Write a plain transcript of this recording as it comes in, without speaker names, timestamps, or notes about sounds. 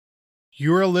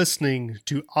You are listening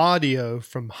to audio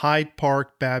from Hyde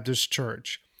Park Baptist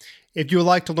Church. If you would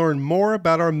like to learn more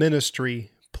about our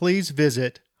ministry, please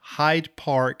visit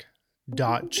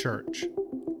hydepark.church.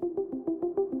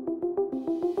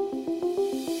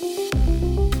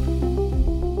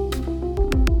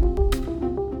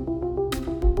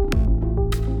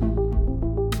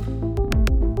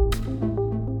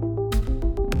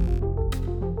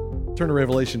 Turn to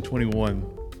Revelation 21.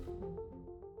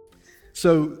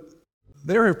 So,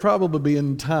 there have probably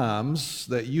been times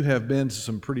that you have been to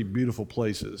some pretty beautiful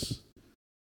places.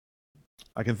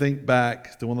 I can think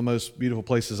back to one of the most beautiful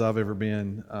places I've ever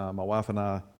been. My wife and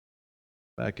I,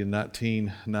 back in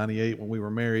 1998 when we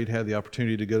were married, had the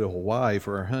opportunity to go to Hawaii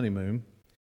for our honeymoon.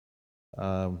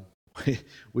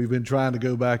 We've been trying to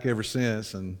go back ever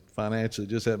since, and financially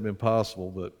it just hasn't been possible,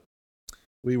 but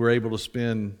we were able to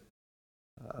spend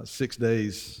 6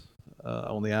 days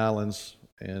on the islands,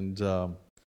 and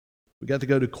we got to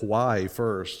go to Kauai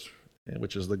first,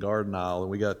 which is the Garden Isle, and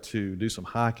we got to do some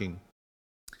hiking.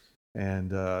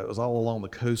 And it was all along the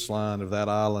coastline of that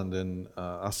island, and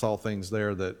I saw things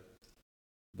there that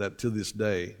to this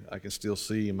day I can still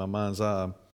see in my mind's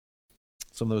eye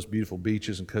some of those beautiful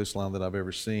beaches and coastline that I've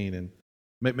ever seen. And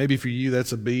maybe for you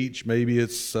that's a beach, maybe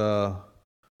it's the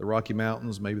Rocky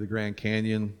Mountains, maybe the Grand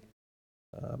Canyon,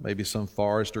 maybe some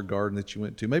forest or garden that you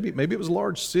went to. Maybe it was a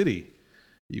large city.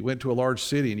 You went to a large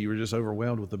city and you were just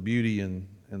overwhelmed with the beauty and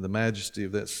the majesty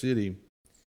of that city.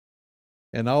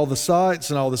 And all the sights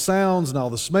and all the sounds and all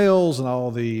the smells and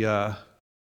all the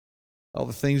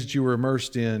things that you were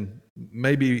immersed in.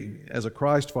 Maybe as a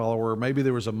Christ follower, maybe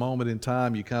there was a moment in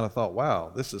time you kind of thought,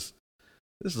 wow, this is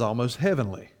almost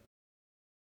heavenly.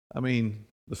 I mean,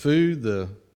 the food, the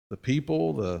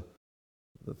people, the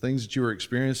things that you were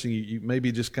experiencing, you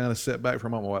maybe just kind of sat back for a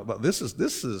moment. Wow, this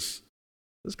is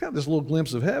kind of this little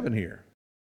glimpse of heaven here.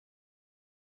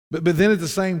 But then at the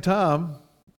same time,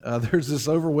 there's this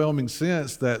overwhelming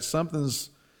sense that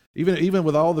something's, even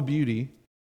with all the beauty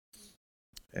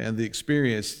and the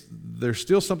experience, there's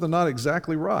still something not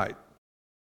exactly right.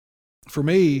 For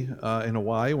me, in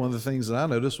Hawaii, one of the things that I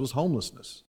noticed was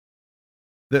homelessness.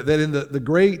 That in the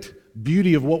great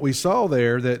beauty of what we saw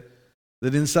there, that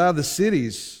inside the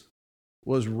cities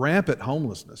was rampant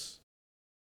homelessness.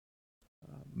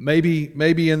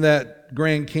 Maybe in that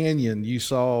Grand Canyon you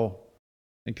saw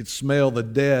and could smell the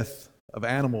death of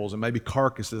animals and maybe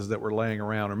carcasses that were laying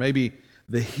around, or maybe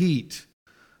the heat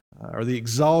or the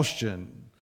exhaustion,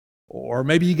 or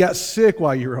maybe you got sick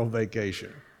while you were on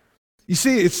vacation. You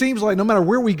see, it seems like no matter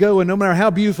where we go and no matter how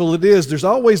beautiful it is, there's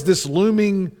always this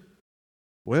looming,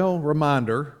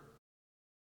 reminder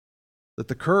that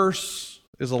the curse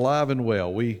is alive and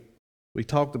well. We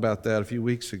talked about that a few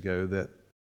weeks ago, that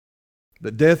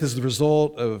death is the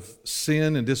result of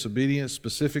sin and disobedience,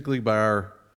 specifically by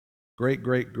our great,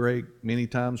 many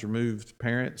times removed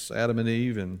parents, Adam and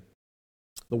Eve, and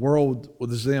the world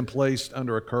was then placed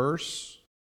under a curse.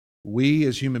 We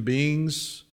as human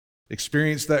beings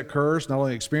experience that curse, not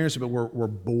only experience it, but we're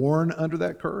born under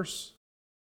that curse.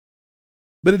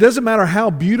 But it doesn't matter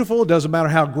how beautiful, it doesn't matter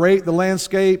how great the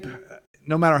landscape,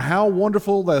 no matter how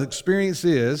wonderful the experience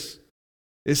is,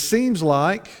 it seems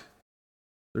like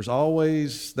there's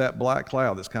always that black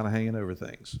cloud that's kind of hanging over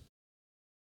things.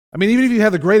 I mean, even if you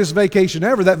have the greatest vacation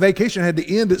ever, that vacation had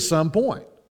to end at some point.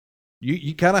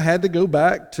 You kind of had to go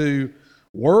back to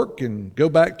work and go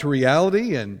back to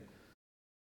reality, and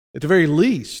at the very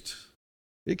least,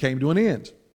 it came to an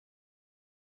end.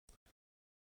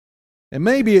 And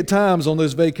maybe at times on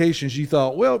those vacations you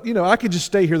thought, I could just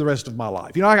stay here the rest of my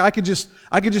life. I could just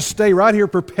stay right here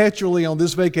perpetually on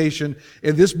this vacation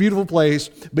in this beautiful place,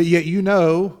 but yet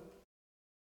it's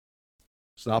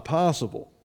not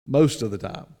possible most of the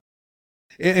time.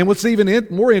 And what's even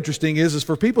more interesting is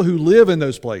for people who live in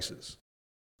those places,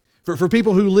 for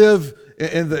people who live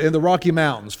in the Rocky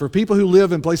Mountains, for people who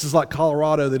live in places like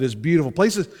Colorado that is beautiful,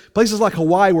 places like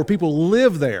Hawaii where people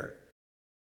live there,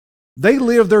 they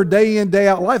live their day in, day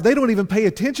out life. They don't even pay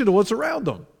attention to what's around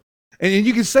them. And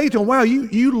you can say to them, wow,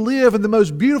 you live in the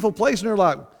most beautiful place. And they're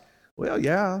like, well,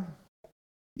 yeah.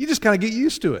 You just kind of get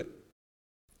used to it.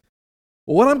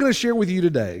 Well, what I'm going to share with you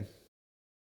today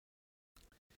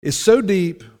is so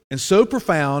deep and so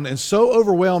profound and so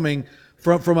overwhelming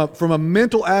from a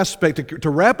mental aspect to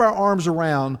wrap our arms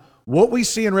around what we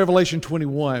see in Revelation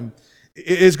 21.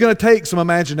 It's going to take some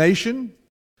imagination.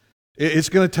 It's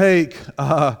going to take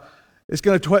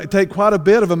take quite a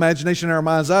bit of imagination in our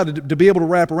mind's eye to be able to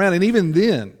wrap around. And even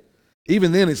then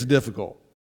it's difficult.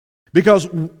 Because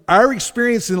our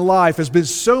experience in life has been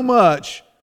so much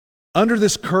under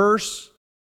this curse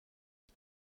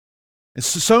And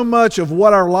so much of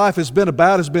what our life has been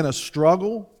about has been a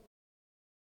struggle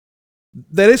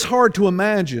that it's hard to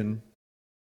imagine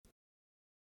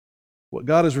what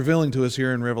God is revealing to us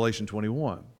here in Revelation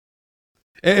 21.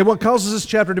 And what causes this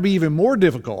chapter to be even more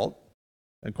difficult,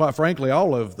 and quite frankly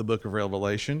all of the book of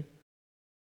Revelation,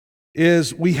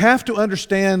 is we have to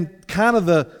understand kind of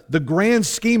the grand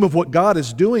scheme of what God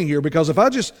is doing here. Because if I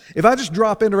just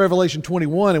drop into Revelation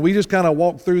 21 and we just kind of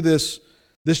walk through this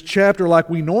chapter like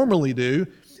we normally do,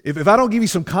 if I don't give you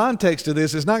some context to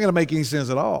this, it's not going to make any sense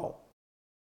at all.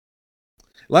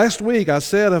 Last week I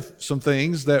said some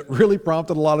things that really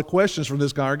prompted a lot of questions from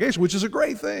this congregation, which is a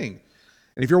great thing.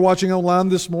 And if you're watching online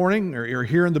this morning or you're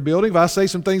here in the building, if I say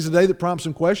some things today that prompt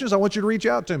some questions, I want you to reach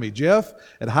out to me,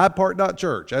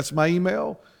 jeff@hydepark.church. That's my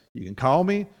email. You can call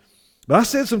me. But I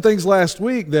said some things last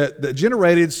week that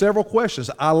generated several questions.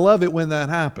 I love it when that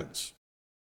happens.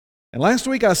 And last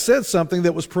week I said something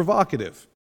that was provocative.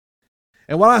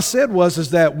 And what I said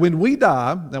is that when we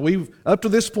die, now up to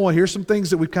this point, here's some things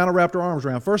that we've kind of wrapped our arms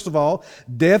around. First of all,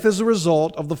 death is a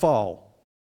result of the fall.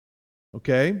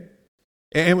 Okay?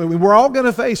 And we're all going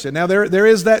to face it. Now, there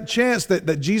is that chance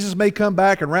that Jesus may come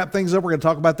back and wrap things up. We're going to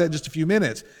talk about that in just a few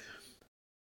minutes.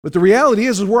 But the reality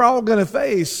is we're all going to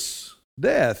face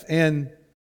death. And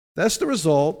that's the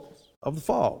result of the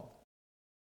fall.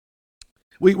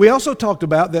 We also talked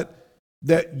about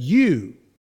that you,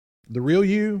 the real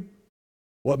you,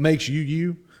 what makes you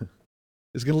you,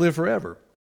 is going to live forever.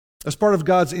 That's part of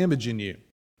God's image in you.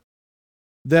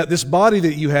 That this body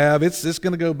that you have, it's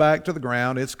going to go back to the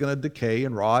ground. It's going to decay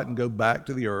and rot and go back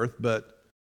to the earth. But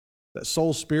that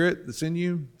soul spirit that's in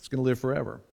you, it's going to live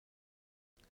forever.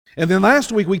 And then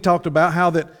last week we talked about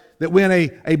how that when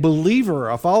a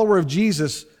believer, a follower of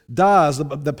Jesus dies,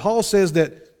 that Paul says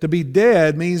that to be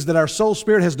dead means that our soul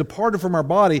spirit has departed from our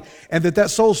body and that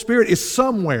soul spirit is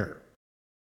somewhere.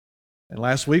 And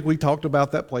last week we talked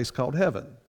about that place called heaven,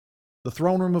 the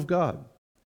throne room of God.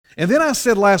 And then I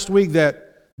said last week that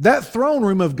throne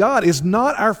room of God is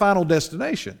not our final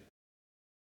destination.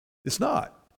 It's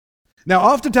not. Now,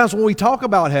 oftentimes when we talk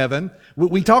about heaven,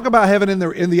 we talk about heaven in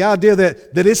the idea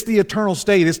that it's the eternal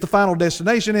state, it's the final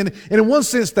destination. And in one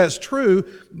sense, that's true,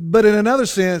 but in another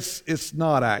sense, it's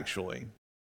not actually.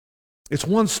 It's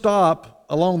one stop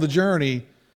along the journey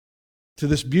to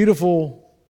this beautiful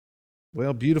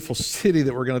city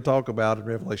that we're going to talk about in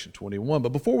Revelation 21.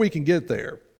 But before we can get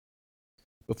there,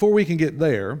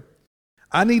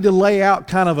 I need to lay out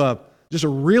kind of just a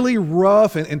really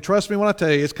rough, and trust me when I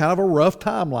tell you, it's kind of a rough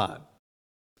timeline.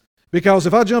 Because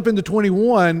if I jump into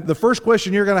 21, the first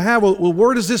question you're going to have, well,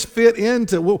 where does this fit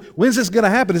into? Well, when's this going to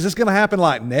happen? Is this going to happen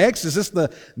like next? Is this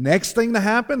the next thing to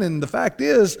happen? And the fact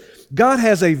is, God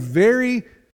has a very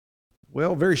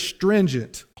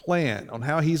stringent plan on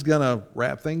how He's going to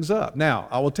wrap things up. Now,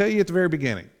 I will tell you at the very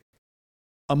beginning,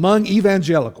 among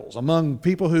evangelicals, among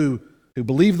people who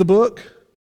believe the book,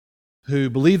 who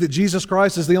believe that Jesus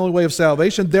Christ is the only way of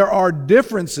salvation, there are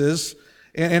differences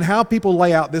in how people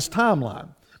lay out this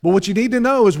timeline. But what you need to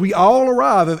know is we all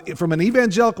arrive, from an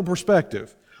evangelical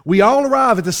perspective, we all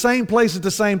arrive at the same place at the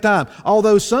same time,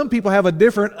 although some people have a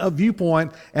different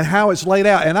viewpoint and how it's laid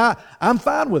out. And I'm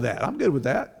fine with that. I'm good with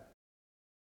that.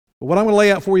 But what I'm going to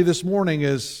lay out for you this morning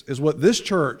is what this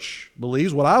church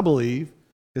believes, what I believe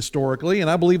historically,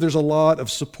 and I believe there's a lot of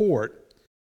support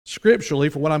scripturally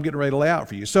for what I'm getting ready to lay out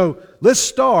for you. So let's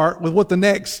start with what the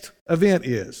next event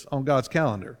is on God's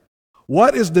calendar.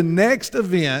 What is the next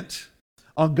event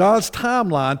on God's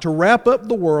timeline to wrap up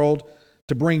the world,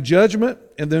 to bring judgment,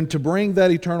 and then to bring that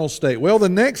eternal state? Well, the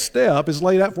next step is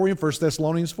laid out for you in 1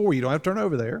 Thessalonians 4. You don't have to turn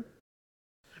over there.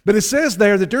 But it says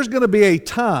there that there's going to be a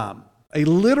time, a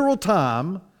literal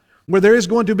time, where there is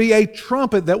going to be a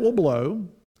trumpet that will blow.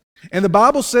 And the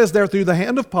Bible says there through the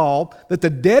hand of Paul that the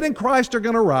dead in Christ are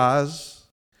going to rise,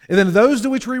 and then those to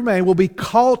which remain will be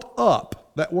caught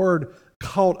up. That word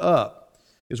caught up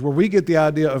is where we get the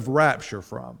idea of rapture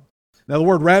from. Now, the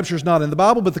word rapture is not in the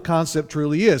Bible, but the concept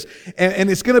truly is.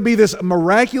 And it's going to be this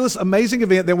miraculous, amazing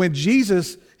event that when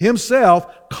Jesus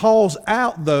Himself calls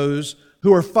out those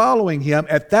who are following Him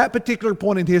at that particular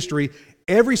point in history,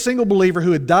 every single believer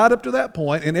who had died up to that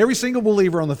point, and every single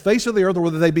believer on the face of the earth,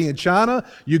 whether they be in China,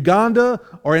 Uganda,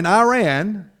 or in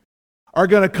Iran, are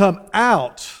going to come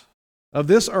out of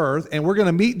this earth, and we're going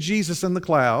to meet Jesus in the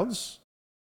clouds,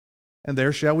 and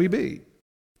there shall we be.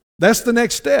 That's the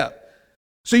next step.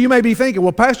 So you may be thinking,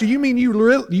 well, Pastor, you mean you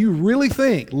really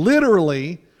think,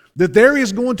 literally, that there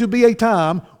is going to be a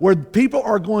time where people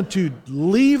are going to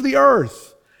leave the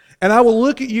earth, and I will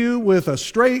look at you with a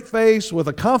straight face, with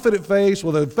a confident face,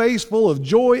 with a face full of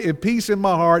joy and peace in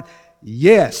my heart?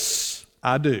 Yes,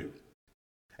 I do.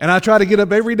 And I try to get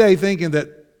up every day thinking that,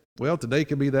 well, today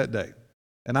could be that day.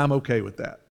 And I'm okay with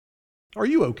that. Are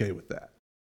you okay with that?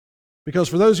 Because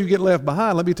for those who get left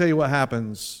behind, let me tell you what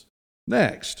happens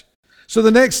next. So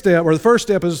the next step, or the first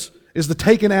step, is the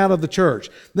taking out of the church.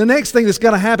 The next thing that's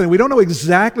going to happen, we don't know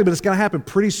exactly, but it's going to happen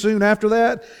pretty soon after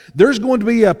that. There's going to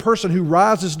be a person who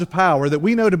rises to power that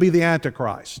we know to be the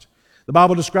Antichrist. The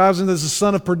Bible describes him as the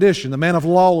son of perdition, the man of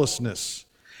lawlessness.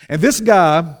 And this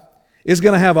guy is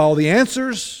going to have all the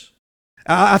answers.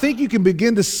 I think you can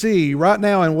begin to see right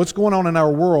now in what's going on in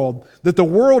our world that the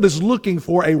world is looking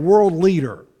for a world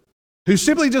leader who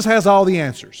simply just has all the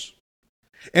answers.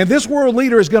 And this world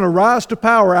leader is going to rise to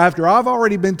power after I've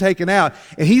already been taken out.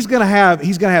 And he's going to have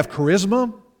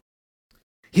charisma.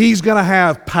 He's going to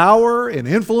have power and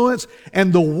influence.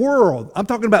 And the world, I'm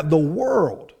talking about the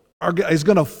world, is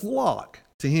going to flock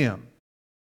to him.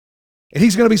 And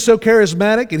he's going to be so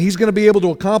charismatic, and he's going to be able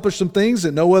to accomplish some things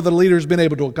that no other leader has been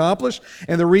able to accomplish.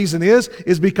 And the reason is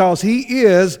because he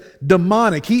is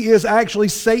demonic. He is actually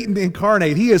Satan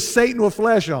incarnate. He is Satan with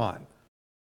flesh on.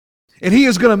 And he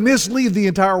is going to mislead the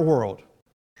entire world.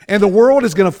 And the world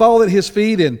is going to fall at his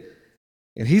feet, and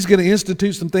he's going to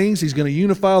institute some things. He's going to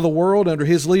unify the world under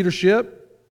his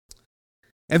leadership.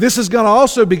 And this is going to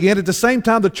also begin at the same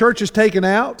time the church is taken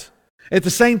out. At the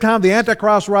same time the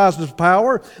Antichrist rises to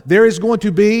power, there is going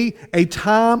to be a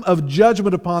time of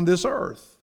judgment upon this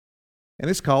earth. And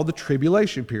it's called the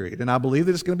tribulation period. And I believe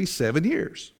that it's going to be 7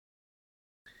 years.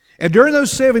 And during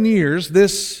those 7 years,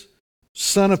 this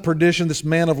son of perdition, this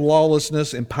man of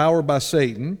lawlessness, empowered by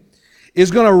Satan,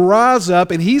 is going to rise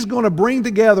up, and he's going to bring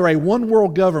together a one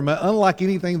world government unlike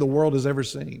anything the world has ever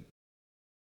seen.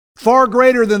 Far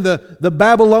greater than the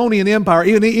Babylonian Empire.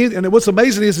 And what's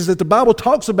amazing is that the Bible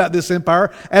talks about this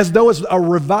empire as though it's a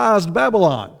revised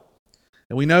Babylon.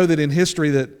 And we know that in history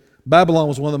that Babylon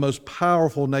was one of the most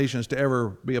powerful nations to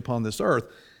ever be upon this earth.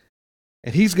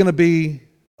 And he's going to be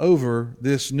over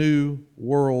this new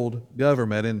world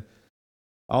government. And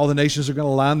all the nations are going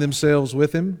to align themselves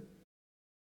with him.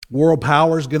 World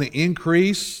power is going to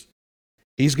increase.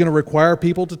 He's going to require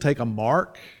people to take a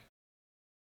mark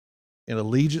in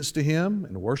allegiance to him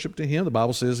and worship to him. The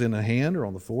Bible says in the hand or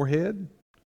on the forehead.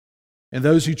 And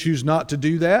those who choose not to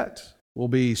do that will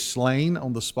be slain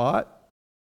on the spot.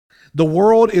 The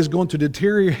world is going to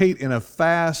deteriorate in a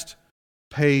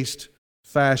fast-paced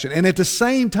fashion. And at the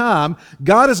same time,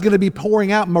 God is going to be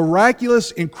pouring out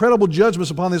miraculous, incredible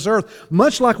judgments upon this earth,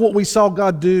 much like what we saw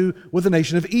God do with the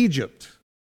nation of Egypt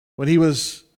when he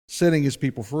was setting his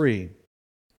people free.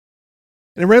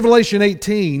 And in Revelation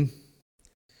 18,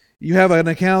 you have an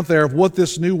account there of what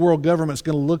this new world government is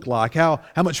going to look like, how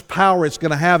much power it's going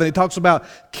to have. And it talks about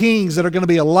kings that are going to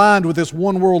be aligned with this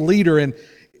one world leader. And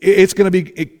it's going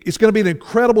to be an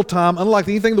incredible time, unlike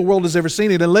anything the world has ever seen.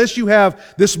 And unless you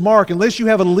have this mark, unless you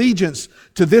have allegiance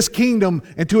to this kingdom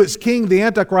and to its king, the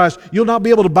Antichrist, you'll not be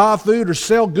able to buy food or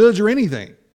sell goods or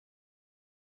anything.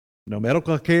 No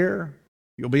medical care.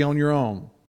 You'll be on your own.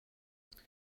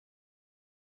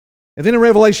 And then in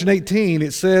Revelation 18,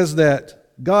 it says that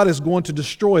God is going to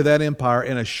destroy that empire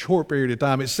in a short period of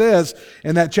time. It says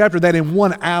in that chapter that in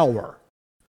 1 hour.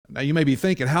 Now you may be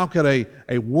thinking, how could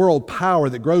a world power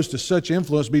that grows to such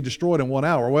influence be destroyed in 1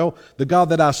 hour? Well, the God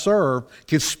that I serve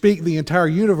can speak the entire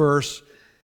universe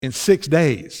in 6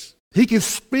 days. He can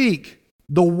speak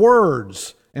the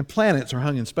words, and planets are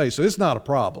hung in space. So it's not a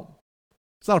problem.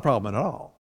 It's not a problem at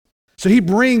all. So he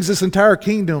brings this entire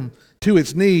kingdom to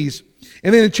its knees.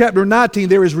 And then in chapter 19,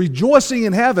 there is rejoicing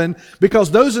in heaven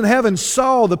because those in heaven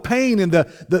saw the pain and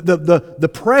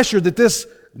the pressure that this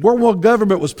world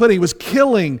government was putting. It was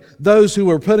killing those who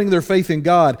were putting their faith in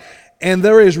God. And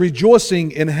there is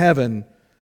rejoicing in heaven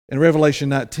in Revelation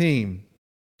 19.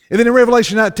 And then in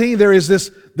Revelation 19, there is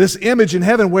this image in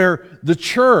heaven where the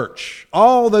church,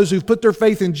 all those who've put their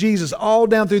faith in Jesus, all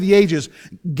down through the ages,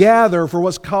 gather for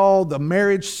what's called the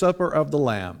marriage supper of the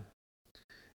Lamb.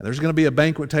 And there's going to be a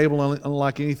banquet table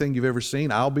unlike anything you've ever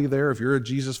seen. I'll be there. If you're a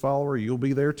Jesus follower, you'll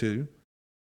be there too.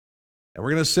 And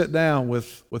we're going to sit down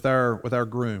with our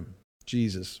groom,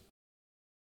 Jesus.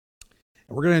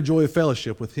 And we're going to enjoy a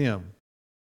fellowship with him.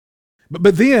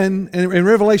 But then, in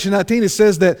Revelation 19, it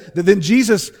says that then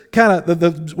Jesus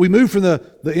we move from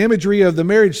the imagery of the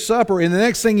marriage supper, and the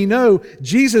next thing you know,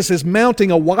 Jesus is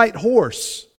mounting a white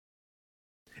horse.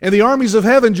 And the armies of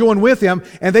heaven join with him,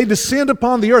 and they descend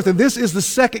upon the earth. And this is the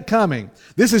second coming.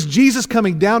 This is Jesus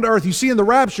coming down to earth. You see in the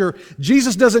rapture,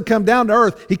 Jesus doesn't come down to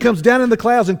earth. He comes down in the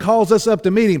clouds and calls us up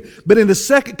to meet him. But in the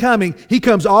second coming, he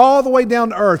comes all the way down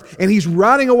to earth, and he's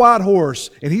riding a white horse,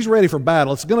 and he's ready for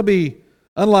battle. It's going to be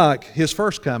unlike his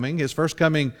first coming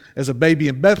as a baby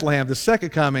in Bethlehem. The second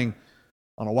coming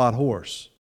on a white horse.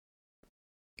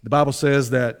 The Bible says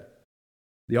that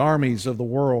the armies of the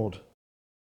world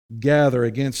gather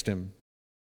against him.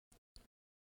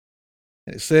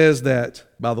 And it says that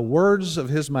by the words of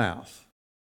his mouth,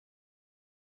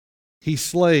 he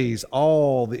slays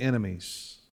all the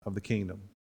enemies of the kingdom.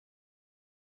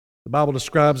 The Bible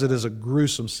describes it as a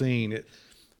gruesome scene. It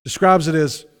describes it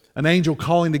as an angel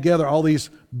calling together all these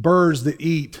birds that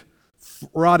eat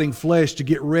rotting flesh to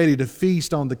get ready to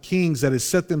feast on the kings that have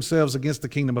set themselves against the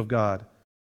kingdom of God.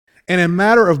 And in a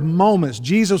matter of moments,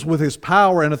 Jesus, with his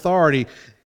power and authority,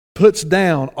 puts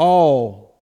down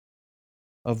all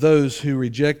of those who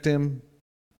reject him,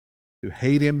 who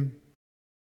hate him.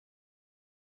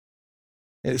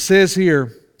 And it says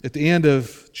here at the end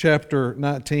of chapter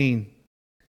 19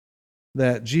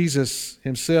 that Jesus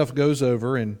himself goes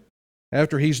over, and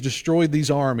after he's destroyed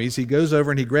these armies, he goes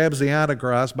over and he grabs the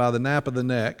Antichrist by the nape of the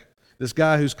neck, this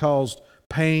guy who's caused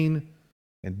pain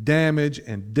and damage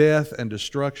and death and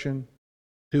destruction,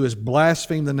 who has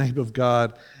blasphemed the name of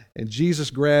God. And Jesus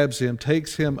grabs him,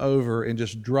 takes him over, and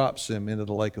just drops him into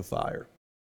the lake of fire.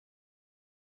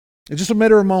 It's just a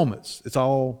matter of moments. It's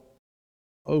all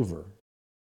over.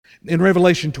 In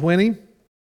Revelation 20,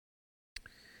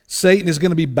 Satan is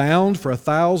going to be bound for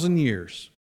 1,000 years.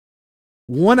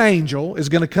 One angel is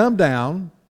going to come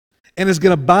down and is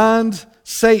going to bind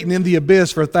Satan in the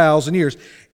abyss for 1,000 years.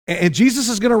 And Jesus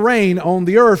is going to reign on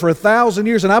the earth for 1,000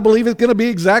 years, and I believe it's going to be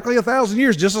exactly 1,000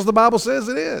 years, just as the Bible says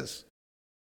it is.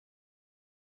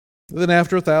 Then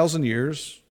after 1,000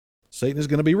 years, Satan is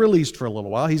going to be released for a little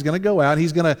while. He's going to go out.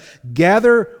 He's going to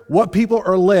gather what people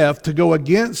are left to go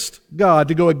against God,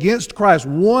 to go against Christ.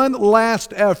 One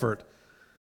last effort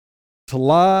to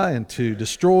lie and to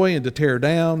destroy and to tear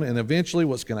down. And eventually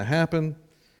what's going to happen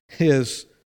is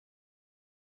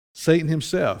Satan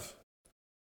himself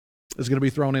is going to be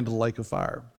thrown into the lake of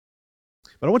fire.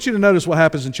 But I want you to notice what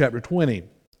happens in chapter 20.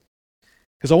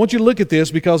 Because I want you to look at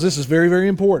this because this is very, very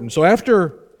important. So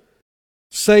after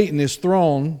Satan is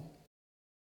thrown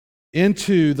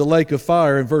into the lake of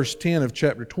fire in verse 10 of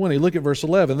chapter 20, look at verse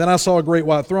 11. Then I saw a great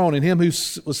white throne and him who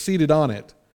was seated on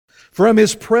it. From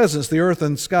his presence the earth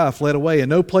and sky fled away, and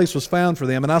no place was found for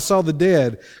them. And I saw the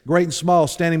dead, great and small,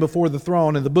 standing before the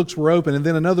throne, and the books were open. And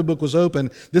then another book was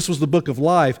opened. This was the book of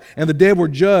life. And the dead were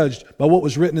judged by what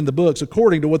was written in the books,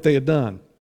 according to what they had done.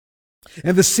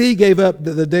 And the sea gave up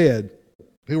the dead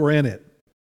who were in it.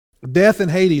 Death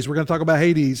and Hades, we're going to talk about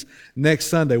Hades next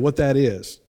Sunday, what that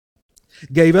is.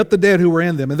 Gave up the dead who were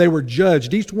in them, and they were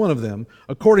judged, each one of them,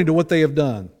 according to what they have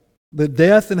done. The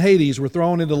death and Hades were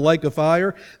thrown into the lake of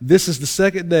fire. This is the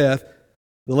second death,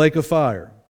 the lake of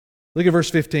fire. Look at verse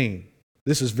 15.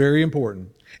 This is very important.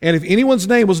 And if anyone's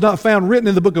name was not found written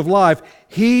in the book of life,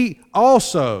 he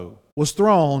also was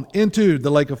thrown into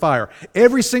the lake of fire.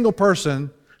 Every single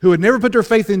person who had never put their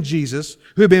faith in Jesus,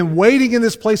 who had been waiting in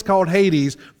this place called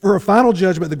Hades for a final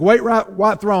judgment, the great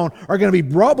white throne, are going to be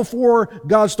brought before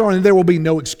God's throne, and there will be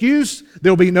no excuse.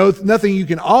 There will be nothing you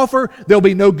can offer. There will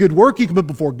be no good work you can put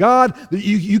before God.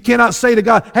 You cannot say to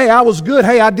God, hey, I was good.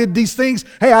 Hey, I did these things.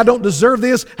 Hey, I don't deserve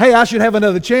this. Hey, I should have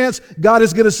another chance. God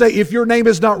is going to say, if your name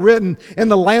is not written in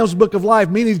the Lamb's book of life,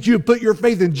 meaning that you have put your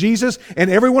faith in Jesus,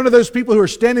 and every one of those people who are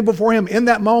standing before him in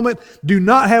that moment do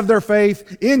not have their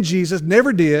faith in Jesus,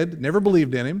 never did, never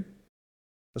believed in him.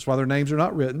 That's why their names are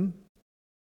not written.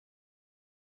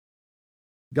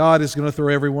 God is going to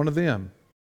throw every one of them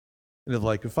into the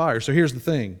lake of fire. So here's the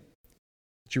thing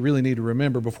that you really need to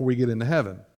remember before we get into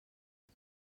heaven.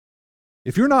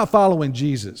 If you're not following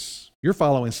Jesus, you're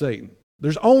following Satan.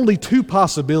 There's only two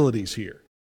possibilities here.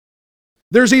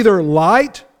 There's either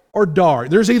light or dark.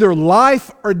 There's either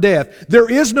life or death.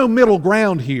 There is no middle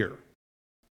ground here.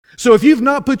 So if you've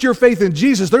not put your faith in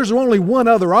Jesus, there's only one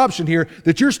other option here,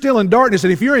 that you're still in darkness.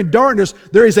 And if you're in darkness,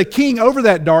 there is a king over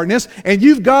that darkness, and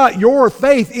you've got your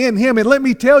faith in him. And let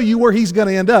me tell you where he's going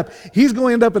to end up. He's going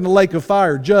to end up in the lake of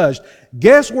fire, judged.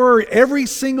 Guess where every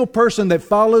single person that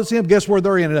follows him, guess where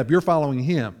they're ended up? You're following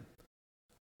him.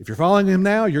 If you're following him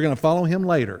now, you're going to follow him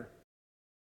later.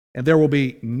 And there will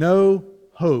be no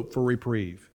hope for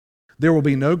reprieve. There will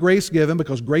be no grace given,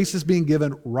 because grace is being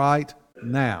given right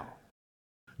now.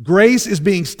 Grace is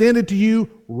being extended to you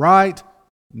right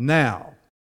now.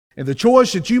 And the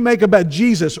choice that you make about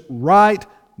Jesus right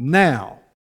now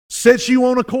sets you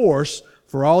on a course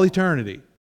for all eternity.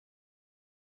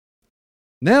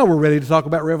 Now we're ready to talk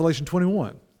about Revelation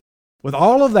 21. With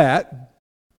all of that,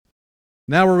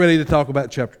 now we're ready to talk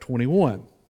about chapter 21.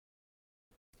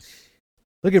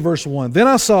 Look at verse 1. Then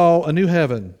I saw a new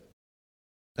heaven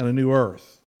and a new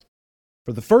earth.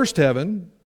 For the first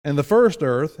heaven and the first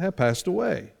earth have passed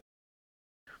away.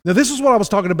 Now, this is what I was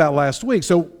talking about last week.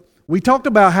 So we talked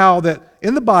about how that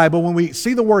in the Bible, when we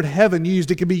see the word heaven used,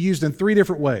 it can be used in three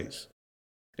different ways.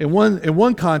 In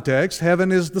one context,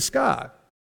 heaven is the sky.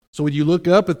 So when you look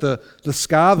up at the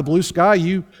sky, the blue sky,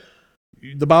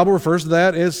 the Bible refers to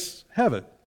that as heaven.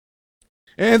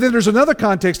 And then there's another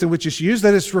context in which it's used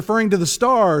that it's referring to the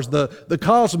stars, the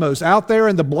cosmos, out there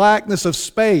in the blackness of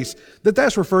space,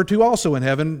 that's referred to also in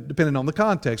heaven, depending on the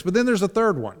context. But then there's a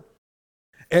third one.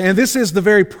 And this is the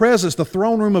very presence, the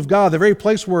throne room of God, the very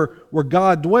place where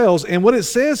God dwells. And what it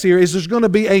says here is there's going to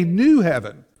be a new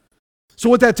heaven. So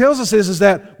what that tells us is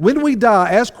that when we die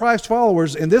as Christ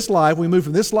followers in this life, we move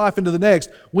from this life into the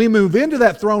next, we move into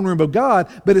that throne room of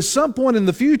God, but at some point in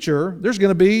the future, there's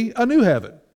going to be a new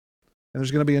heaven. And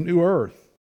there's going to be a new earth.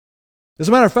 As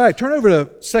a matter of fact, turn over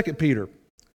to 2 Peter. I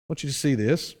want you to see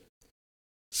this.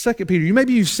 2 Peter.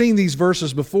 Maybe you've seen these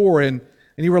verses before and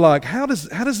you were like, how does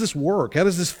this work? How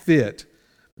does this fit?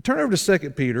 Turn over to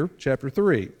 2 Peter chapter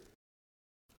 3.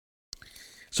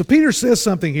 So Peter says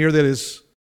something here that is,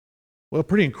 well,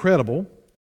 pretty incredible.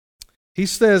 He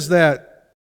says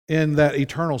that in that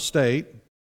eternal state,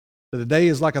 that a day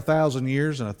is like 1,000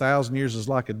 years and 1,000 years is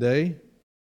like a day.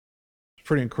 It's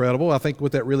pretty incredible. I think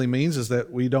what that really means is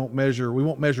that we won't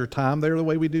measure time there the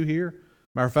way we do here.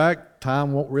 Matter of fact,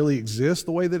 time won't really exist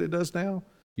the way that it does now.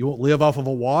 You won't live off of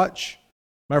a watch.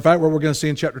 Matter of fact, what we're going to see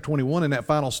in chapter 21 in that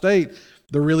final state,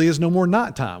 there really is no more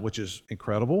nighttime, which is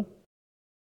incredible.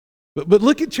 But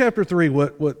look at chapter 3,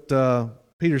 what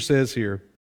Peter says here.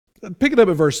 Pick it up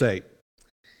at verse 8.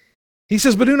 He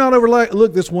says, but do not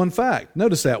overlook this one fact.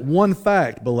 Notice that, one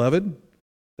fact, beloved,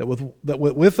 that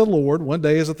with the Lord, one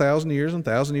day is 1,000 years, and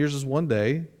 1,000 years is one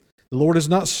day. The Lord is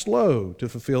not slow to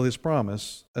fulfill His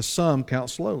promise, as some count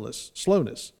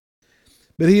slowness.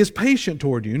 But He is patient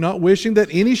toward you, not wishing that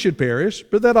any should perish,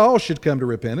 but that all should come to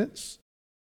repentance.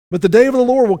 But the day of the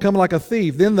Lord will come like a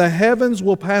thief. Then the heavens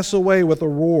will pass away with a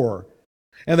roar,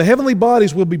 and the heavenly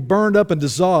bodies will be burned up and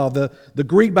dissolved. The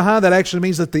Greek behind that actually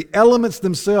means that the elements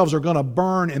themselves are going to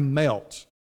burn and melt.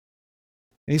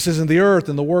 And he says, and the earth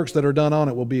and the works that are done on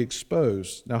it will be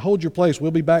exposed. Now hold your place.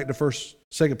 We'll be back to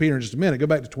 2 Peter in just a minute. Go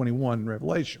back to 21 in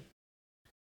Revelation.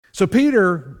 So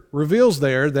Peter reveals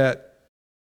there that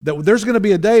there's going to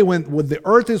be a day when the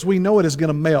earth as we know it is going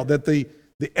to melt, that the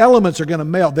elements are going to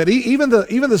melt, that even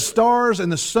the stars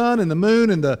and the sun and the moon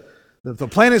and the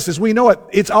planets as we know it,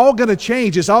 it's all going to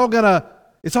change. It's all going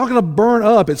to burn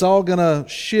up. It's all going to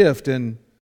shift, and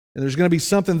there's going to be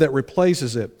something that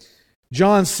replaces it.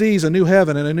 John sees a new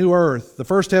heaven and a new earth. The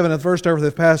first heaven and the first earth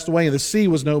have passed away, and the sea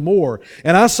was no more.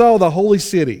 And I saw the holy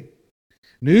city,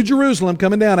 New Jerusalem,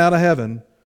 coming down out of heaven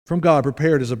from God,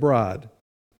 prepared as a bride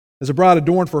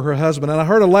adorned for her husband. And I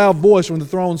heard a loud voice from the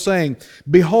throne saying,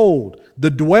 behold, the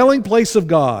dwelling place of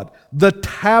God, the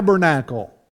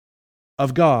tabernacle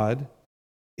of God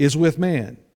is with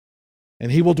man.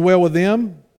 And He will dwell with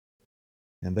them,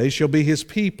 and they shall be His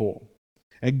people.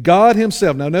 And God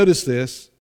Himself, now notice this,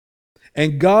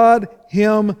 and God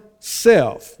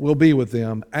Himself will be with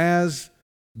them as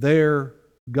their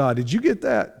God. Did you get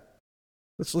that?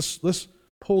 Let's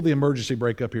pull the emergency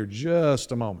brake up here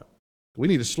just a moment. We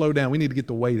need to slow down. We need to get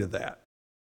the weight of that.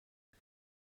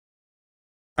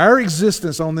 Our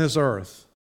existence on this earth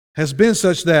has been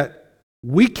such that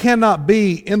we cannot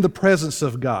be in the presence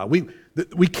of God.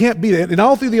 We can't be there. And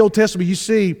all through the Old Testament, you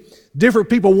see different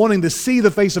people wanting to see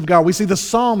the face of God. We see the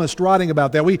psalmist writing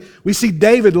about that. We see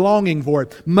David longing for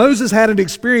it. Moses had an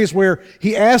experience where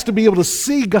he asked to be able to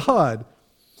see God.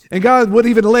 And God wouldn't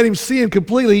even let him see Him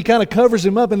completely. He kind of covers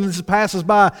him up and then just passes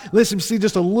by, lets him see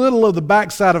just a little of the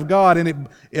backside of God, and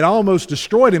it almost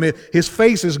destroyed him. His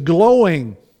face is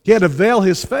glowing. He had to veil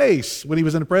his face when he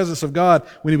was in the presence of God,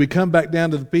 when he would come back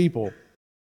down to the people.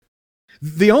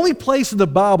 The only place in the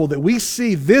Bible that we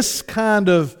see this kind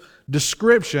of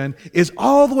description is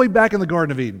all the way back in the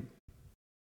Garden of Eden.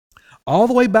 All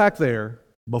the way back there,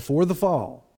 before the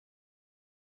fall,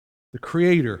 the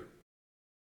Creator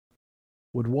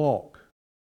would walk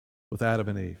with Adam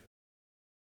and Eve.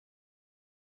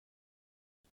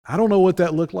 I don't know what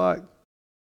that looked like.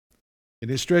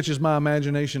 And it stretches my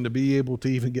imagination to be able to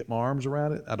even get my arms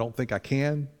around it. I don't think I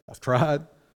can. I've tried.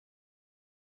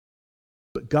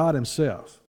 But God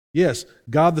Himself. Yes,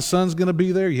 God the Son's going to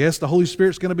be there. Yes, the Holy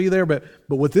Spirit's going to be there. But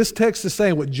what this text is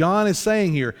saying, what John is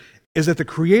saying here, is that the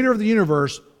Creator of the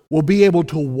universe will be able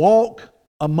to walk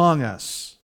among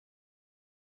us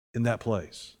in that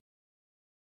place.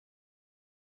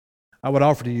 I would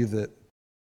offer to you that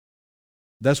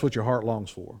that's what your heart longs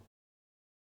for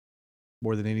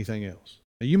more than anything else.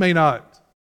 Now, you may not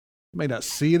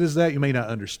see it as that. You may not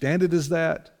understand it as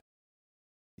that.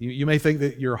 You may think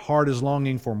that your heart is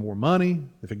longing for more money.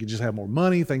 If I could just have more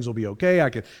money, things will be okay.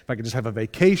 If I could just have a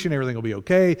vacation, everything will be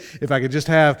okay. If I could just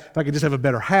have a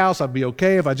better house, I'd be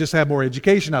okay. If I just have more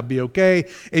education, I'd be okay.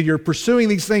 And you're pursuing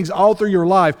these things all through your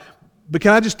life. But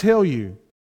can I just tell you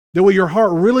that what your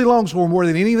heart really longs for more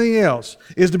than anything else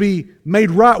is to be made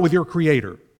right with your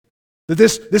Creator? That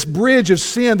this bridge of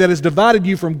sin that has divided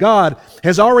you from God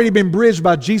has already been bridged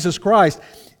by Jesus Christ.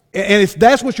 And if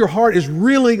that's what your heart is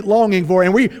really longing for,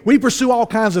 and we pursue all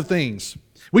kinds of things.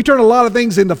 We turn a lot of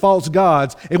things into false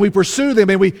gods, and we pursue them,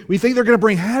 and we think they're going to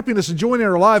bring happiness and joy in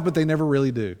our life, but they never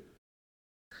really do.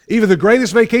 Even the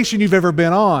greatest vacation you've ever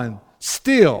been on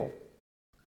still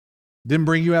didn't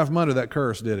bring you out from under that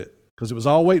curse, did it? Because it was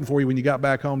all waiting for you when you got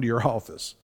back home to your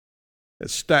office.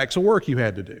 It's stacks of work you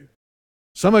had to do.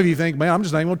 Some of you think, man, I'm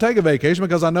just not even going to take a vacation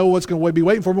because I know what's going to be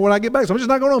waiting for me when I get back, so I'm just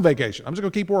not going on vacation. I'm just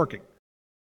going to keep working.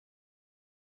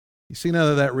 You see, none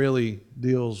of that really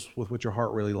deals with what your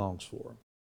heart really longs for.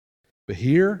 But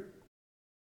here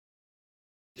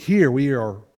we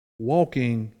are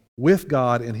walking with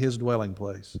God in His dwelling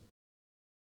place.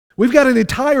 We've got an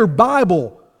entire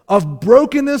Bible of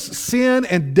brokenness, sin,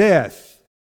 and death.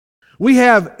 We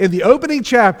have, in the opening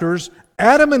chapters,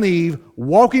 Adam and Eve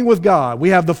walking with God. We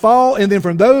have the fall, and then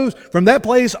from that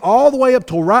place all the way up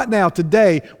till right now,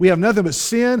 today, we have nothing but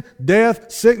sin, death,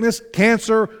 sickness,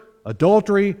 cancer,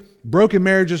 adultery, broken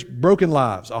marriages, broken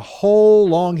lives, a whole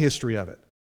long history of it.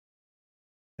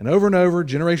 And over,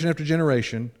 generation after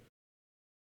generation,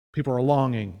 people are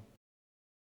longing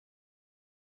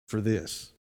for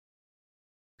this.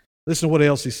 Listen to what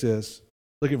else he says.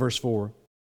 Look at verse 4.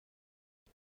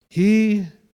 He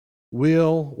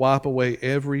will wipe away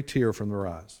every tear from their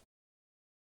eyes,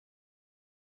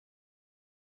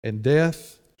 and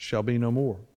death shall be no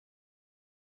more.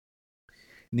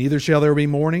 Neither shall there be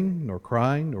mourning, nor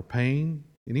crying, nor pain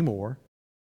anymore,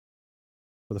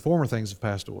 for the former things have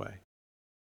passed away.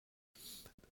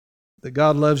 That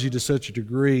God loves you to such a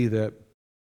degree that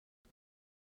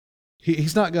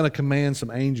He's not going to command some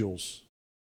angels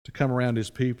to come around His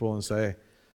people and say,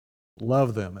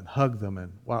 love them and hug them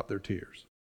and wipe their tears.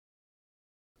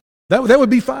 That would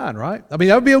be fine, right? I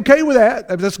mean, I would be okay with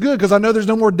that. That's good because I know there's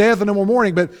no more death and no more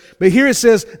mourning. But here it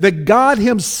says that God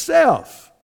Himself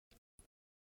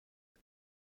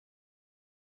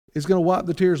is going to wipe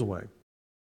the tears away.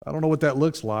 I don't know what that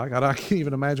looks like. I can't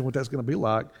even imagine what that's going to be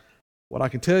like. What I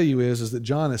can tell you is that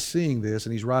John is seeing this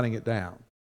and he's writing it down.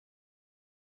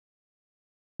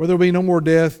 Where there will be no more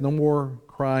death, no more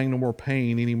crying, no more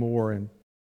pain anymore. And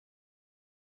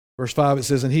verse 5 it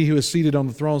says, and He who is seated on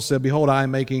the throne said, behold, I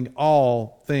am making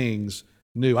all things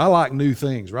new. I like new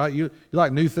things, right? You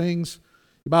like new things?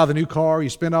 You buy the new car, you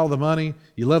spend all the money,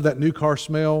 you love that new car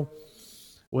smell.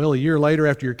 Well, a year later,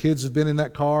 after your kids have been in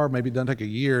that car, maybe it doesn't take a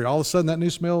year, all of a sudden that new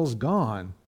smell is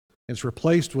gone. It's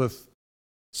replaced with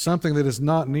something that is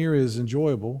not near as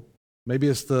enjoyable. Maybe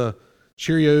it's the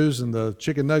Cheerios and the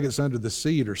chicken nuggets under the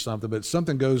seat or something, but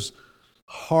something goes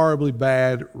horribly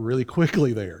bad really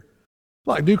quickly there.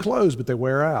 Like new clothes, but they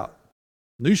wear out.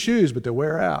 New shoes, but they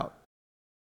wear out.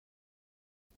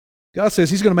 God says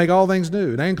He's going to make all things new.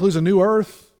 And that includes a new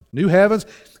earth, new heavens.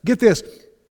 Get this.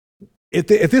 At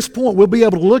this point, we'll be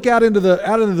able to look out into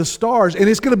the stars, and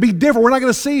it's going to be different. We're not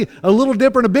going to see a little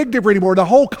dipper and a big dipper anymore. The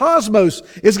whole cosmos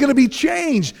is going to be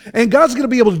changed, and God's going to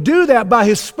be able to do that by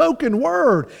His spoken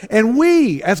word. And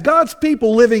we, as God's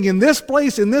people living in this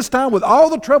place, in this time, with all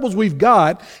the troubles we've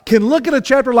got, can look at a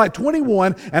chapter like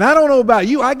 21, and I don't know about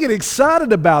you, I get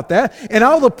excited about that, and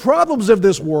all the problems of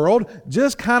this world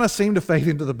just kind of seem to fade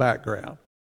into the background.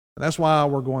 And that's why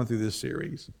we're going through this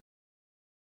series.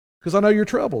 Because I know you're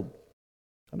troubled.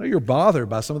 I know you're bothered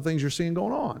by some of the things you're seeing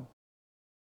going on.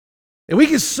 And we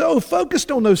get so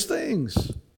focused on those things.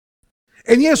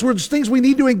 And yes, there's things we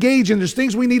need to engage in. There's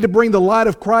things we need to bring the light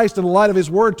of Christ and the light of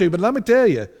His Word to. But let me tell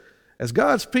you, as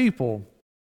God's people,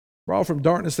 brought from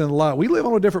darkness into light, we live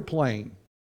on a different plane.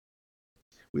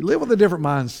 We live with a different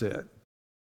mindset.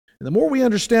 And the more we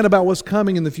understand about what's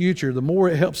coming in the future, the more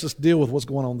it helps us deal with what's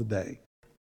going on today.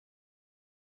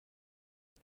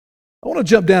 I want to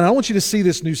jump down. I want you to see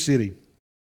this new city.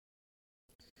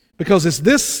 Because it's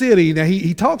this city, now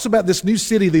he talks about this new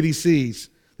city that he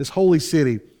sees, this holy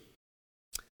city.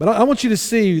 But I want you to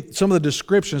see some of the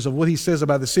descriptions of what he says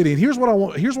about the city. And here's what I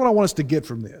want us to get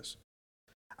from this.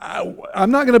 I'm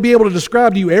not going to be able to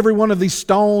describe to you every one of these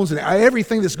stones and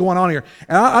everything that's going on here.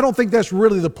 And I don't think that's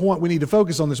really the point we need to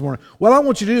focus on this morning. What I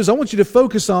want you to do is I want you to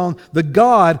focus on the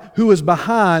God who is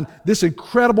behind this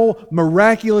incredible,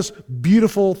 miraculous,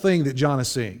 beautiful thing that John is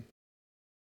seeing.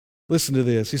 Listen to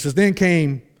this. He says, then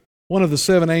came one of the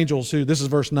seven angels who, this is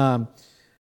verse 9,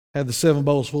 had the 7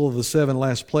 bowls full of the 7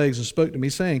 last plagues and spoke to me,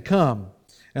 saying, Come,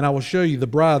 and I will show you the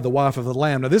bride, the wife of the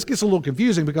Lamb. Now this gets a little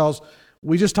confusing because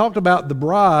we just talked about the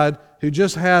bride who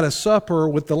just had a supper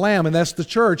with the Lamb, and that's the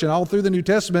church. And all through the New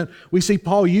Testament, we see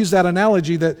Paul use that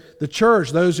analogy that the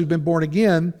church, those who've been born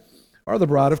again, are the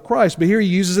bride of Christ. But here he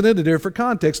uses it in a different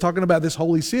context, talking about this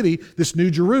holy city, this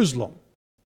New Jerusalem.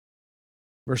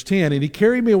 Verse 10, and he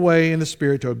carried me away in the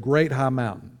Spirit to a great high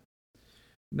mountain.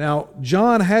 Now,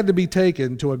 John had to be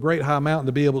taken to a great high mountain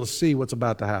to be able to see what's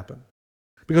about to happen.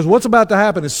 Because what's about to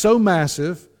happen is so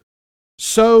massive,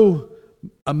 so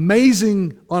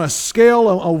amazing on a scale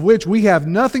of which we have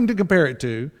nothing to compare it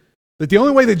to, that the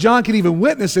only way that John can even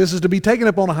witness this is to be taken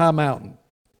up on a high mountain.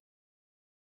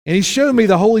 And he showed me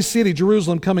the holy city,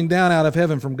 Jerusalem, coming down out of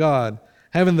heaven from God,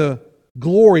 having the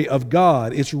glory of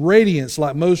God, its radiance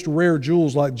like most rare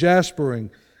jewels, like jasper and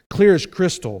clear as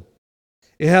crystal.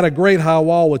 It had a great high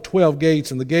wall with 12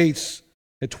 gates, and the gates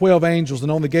had 12 angels,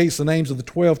 and on the gates the names of the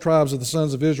 12 tribes of the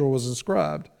sons of Israel was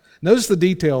inscribed. Notice the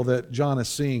detail that John is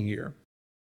seeing here.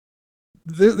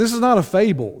 This is not a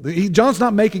fable. John's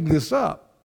not making this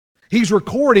up. He's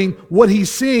recording what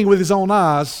he's seeing with his own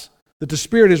eyes that the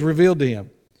Spirit has revealed to him.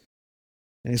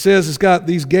 And he says it's got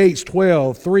these gates,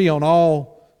 12, 3 on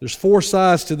all. There's 4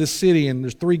 sides to this city, and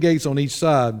there's 3 gates on each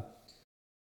side.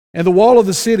 And the wall of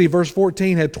the city, verse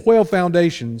 14, had 12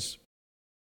 foundations,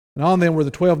 and on them were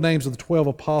the 12 names of the 12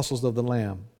 apostles of the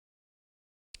Lamb.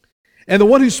 And the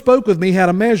one who spoke with me had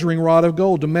a measuring rod of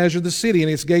gold to measure the city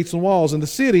and its gates and walls. And the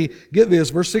city, get this,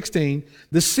 verse 16,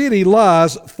 the city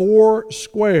lies 4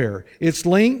 square. Its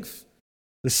length,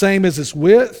 the same as its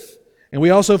width, and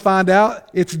we also find out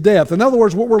its depth. In other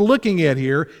words, what we're looking at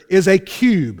here is a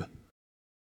cube.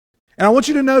 And I want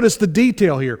you to notice the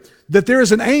detail here, that there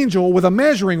is an angel with a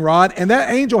measuring rod, and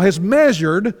that angel has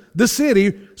measured the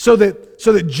city so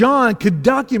that John could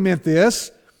document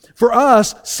this for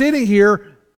us sitting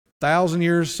here 1,000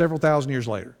 years, several thousand years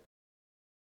later.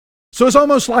 So it's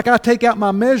almost like I take out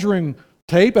my measuring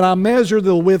tape and I measure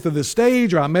the width of the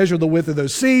stage, or I measure the width of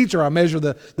those seats, or I measure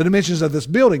the dimensions of this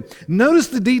building. Notice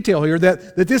the detail here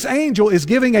that this angel is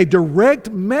giving a direct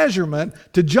measurement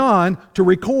to John to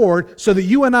record so that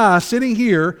you and I sitting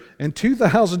here in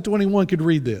 2021 could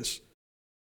read this.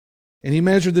 And he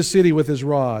measured the city with his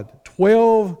rod,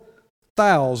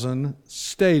 12,000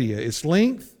 stadia. Its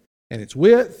length and its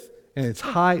width and its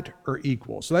height are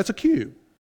equal. So that's a cube.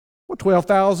 Well,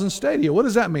 12,000 stadia, what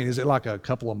does that mean? Is it like a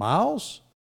couple of miles?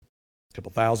 A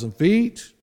couple thousand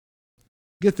feet?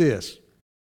 Get this.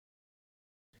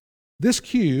 This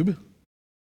cube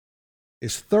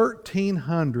is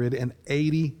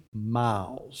 1,380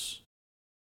 miles.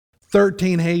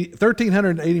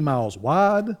 1,380 miles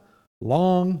wide,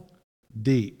 long,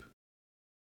 deep.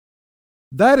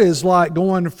 That is like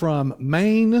going from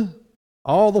Maine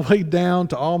all the way down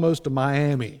to almost to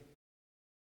Miami.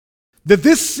 That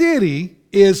this city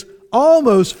is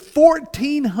almost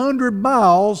 1,400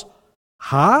 miles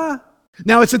high.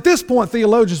 Now, it's at this point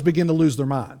theologians begin to lose their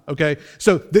mind, okay?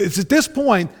 So it's at this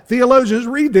point theologians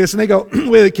read this and they go,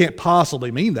 well, it can't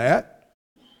possibly mean that.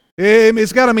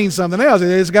 It's got to mean something else.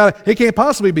 It can't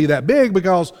possibly be that big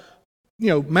because,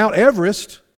 Mount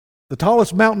Everest, the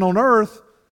tallest mountain on earth,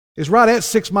 is right at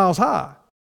 6 miles high.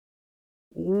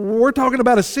 We're talking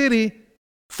about a city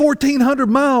 1,400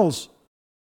 miles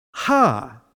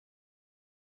high.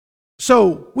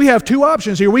 So we have 2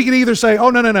 options here. We can either say,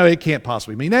 oh, no, it can't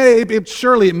possibly mean that.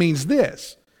 Surely it means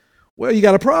this. Well, you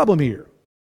got a problem here.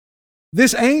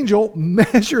 This angel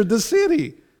measured the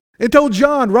city and told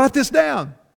John, write this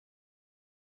down.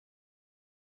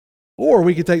 Or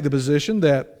we could take the position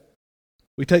that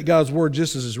we take God's word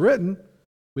just as it's written.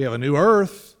 We have a new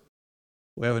earth.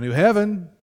 We have a new heaven.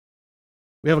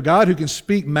 We have a God who can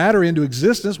speak matter into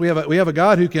existence. We have a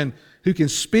God who can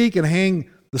speak and hang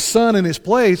the sun in its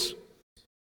place.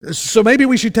 So maybe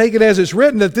we should take it as it's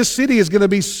written that this city is going to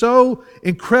be so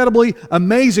incredibly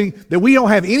amazing that we don't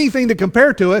have anything to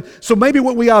compare to it. So maybe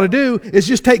what we ought to do is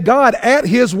just take God at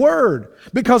His word.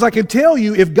 Because I can tell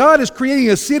you, if God is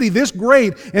creating a city this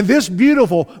great and this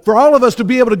beautiful for all of us to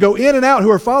be able to go in and out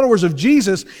who are followers of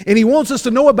Jesus, and He wants us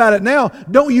to know about it now,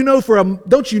 don't you know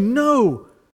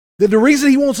that the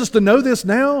reason He wants us to know this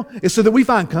now is so that we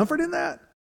find comfort in that?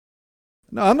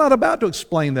 No, I'm not about to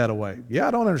explain that away. Yeah,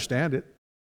 I don't understand it.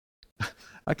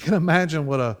 I can imagine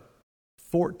what a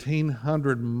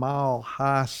 1,400-mile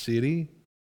high city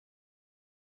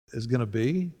is going to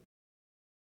be.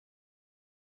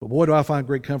 But boy, do I find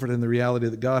great comfort in the reality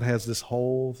that God has this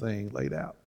whole thing laid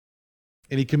out.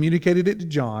 And He communicated it to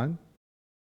John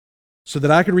so that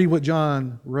I could read what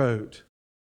John wrote.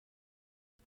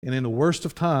 And in the worst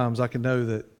of times, I can know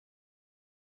that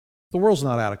The world's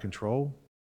not out of control.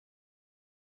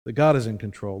 That God is in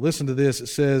control. Listen to this. It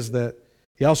says that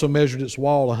He also measured its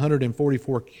wall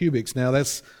 144 cubits. Now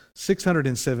that's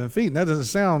 607 feet. And that doesn't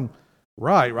sound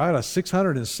right? A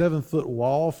 607-foot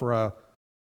wall for a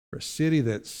city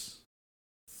that's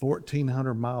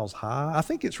 1,400 miles high. I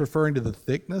think it's referring to the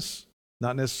thickness,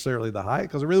 not necessarily the height,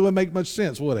 because it really wouldn't make much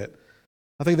sense, would it?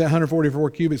 I think that 144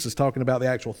 cubits is talking about the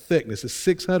actual thickness. It's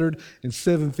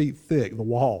 607 feet thick, the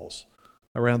walls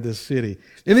around this city.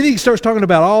 And then he starts talking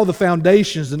about all the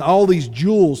foundations and all these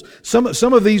jewels. Some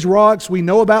of these rocks we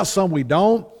know about, some we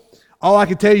don't. All I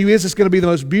can tell you is it's going to be the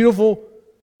most beautiful,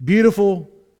 beautiful,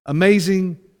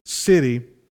 amazing city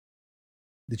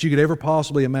that you could ever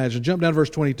possibly imagine. Jump down to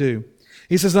verse 22.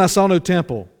 He says, "And I saw no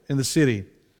temple in the city."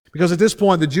 Because at this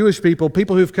point, the Jewish people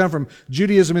who've come from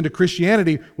Judaism into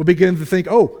Christianity, will begin to think,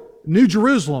 oh, New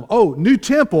Jerusalem, oh, new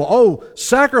temple, oh,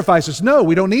 sacrifices. No,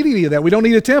 we don't need any of that. We don't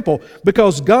need a temple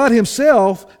because God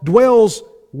Himself dwells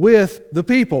with the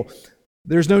people.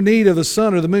 There's no need of the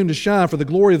sun or the moon to shine, for the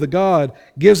glory of the God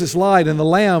gives its light, and the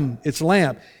Lamb its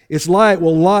lamp. Its light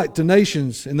will light to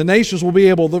nations, and the nations will be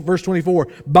able, verse 24,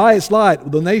 by its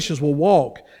light the nations will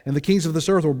walk, and the kings of this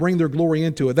earth will bring their glory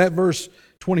into it. That verse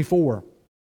 24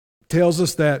 tells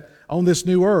us that on this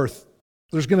new earth,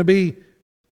 there's going to be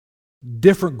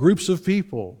different groups of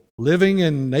people living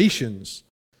in nations.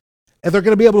 And they're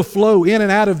going to be able to flow in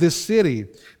and out of this city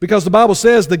because the Bible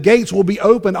says the gates will be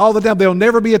open all the time. There'll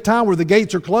never be a time where the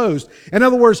gates are closed. In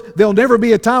other words, there'll never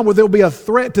be a time where there'll be a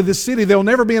threat to this city. There'll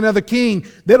never be another king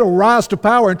that'll rise to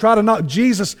power and try to knock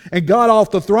Jesus and God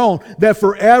off the throne. That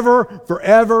forever,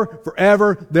 forever,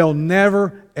 forever, there'll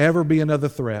never, ever be another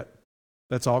threat.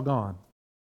 That's all gone.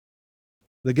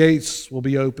 The gates will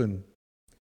be open.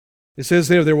 It says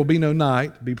there will be no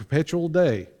night, be perpetual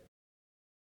day.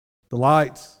 The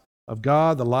light of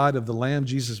God, the light of the Lamb,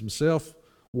 Jesus Himself,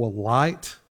 will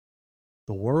light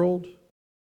the world,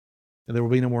 and there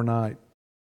will be no more night.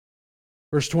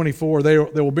 Verse 24, they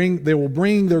will bring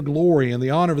their glory and the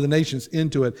honor of the nations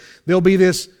into it. There'll be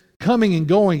this coming and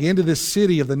going into this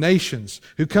city of the nations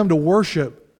who come to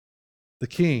worship the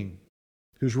King,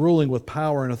 who's ruling with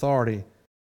power and authority.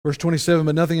 Verse 27,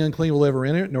 but nothing unclean will ever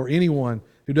enter it, nor anyone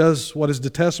who does what is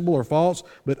detestable or false,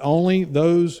 but only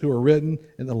those who are written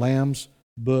in the Lamb's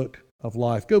book of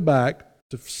life. Go back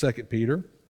to 2 Peter.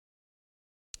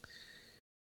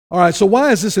 All right, so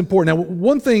why is this important? Now,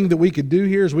 one thing that we could do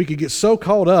here is we could get so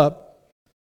caught up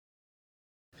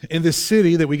in this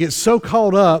city that we get so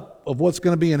caught up of what's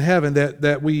going to be in heaven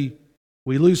that we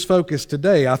lose focus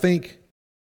today. I think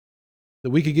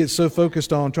that we could get so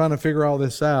focused on trying to figure all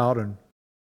this out and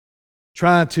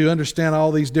trying to understand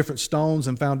all these different stones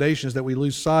and foundations that we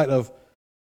lose sight of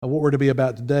what we're to be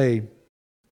about today.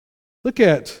 Look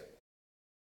at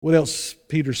what else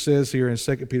Peter says here in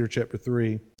 2 Peter chapter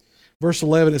 3. Verse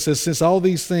 11, it says, since all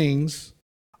these things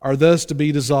are thus to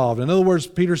be dissolved. In other words,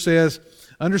 Peter says,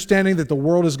 understanding that the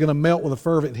world is going to melt with a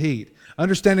fervent heat,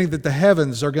 understanding that the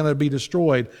heavens are going to be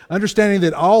destroyed, understanding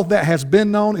that all that has been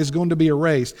known is going to be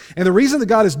erased. And the reason that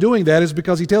God is doing that is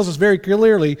because He tells us very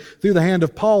clearly through the hand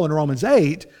of Paul in Romans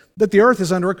 8 that the earth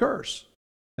is under a curse.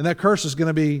 And that curse is going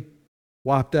to be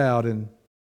wiped out and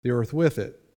the earth with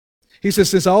it. He says,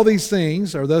 since all these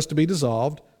things are thus to be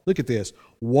dissolved, look at this.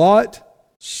 What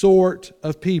sort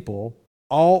of people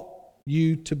ought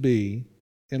you to be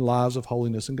in lives of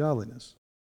holiness and godliness?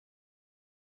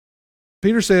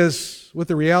 Peter says, with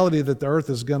the reality that the earth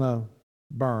is going to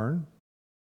burn,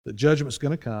 that judgment's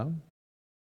going to come,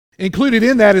 included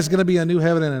in that is going to be a new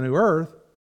heaven and a new earth.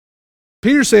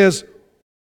 Peter says,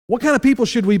 what kind of people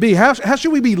should we be? How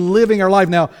should we be living our life?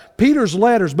 Now, Peter's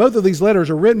letters, both of these letters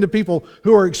are written to people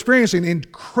who are experiencing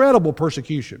incredible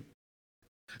persecution.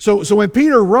 So when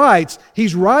Peter writes,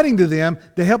 he's writing to them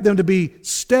to help them to be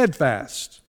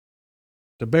steadfast,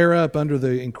 to bear up under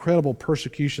the incredible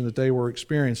persecution that they were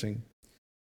experiencing.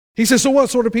 He says, so what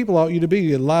sort of people ought you to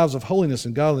be in lives of holiness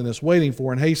and godliness, waiting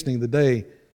for and hastening the day,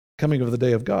 coming of the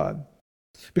day of God?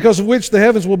 Because of which the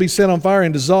heavens will be set on fire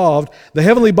and dissolved, the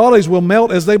heavenly bodies will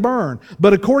melt as they burn.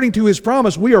 But according to His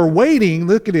promise, we are waiting,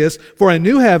 look at this, for a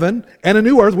new heaven and a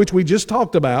new earth, which we just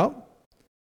talked about,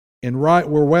 in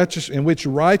which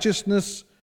righteousness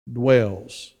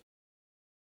dwells.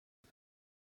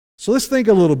 So let's think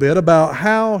a little bit about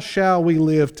how shall we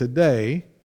live today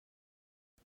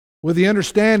with the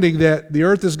understanding that the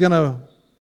earth is going to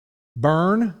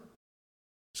burn,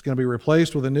 it's going to be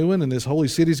replaced with a new one, and this holy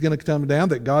city is going to come down,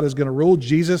 that God is going to rule,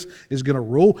 Jesus is going to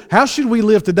rule. How should we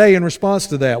live today in response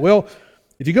to that? Well,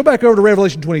 if you go back over to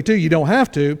Revelation 22, you don't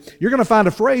have to. You're going to find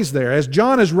a phrase there. As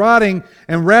John is writing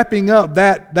and wrapping up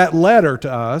that letter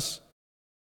to us,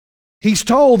 he's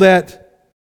told that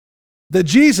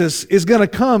Jesus is going to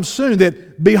come soon,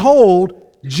 that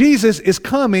behold, Jesus is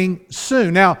coming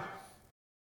soon. Now,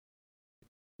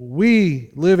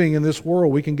 we living in this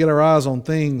world, we can get our eyes on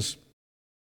things,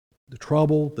 the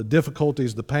trouble, the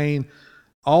difficulties, the pain,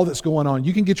 all that's going on.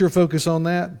 You can get your focus on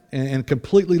that and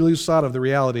completely lose sight of the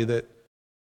reality that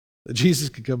Jesus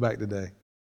could come back today.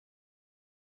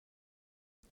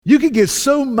 You can get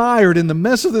so mired in the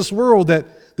mess of this world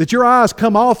that your eyes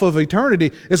come off of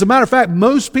eternity. As a matter of fact,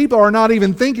 most people are not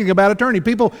even thinking about eternity.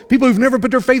 People who've never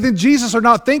put their faith in Jesus are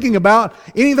not thinking about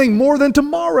anything more than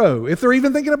tomorrow, if they're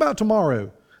even thinking about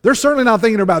tomorrow. They're certainly not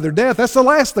thinking about their death. That's the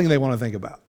last thing they want to think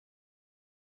about.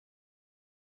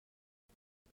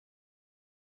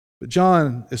 But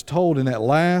John is told in that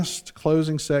last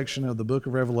closing section of the book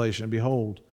of Revelation,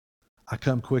 behold, I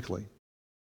come quickly.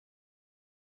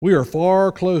 We are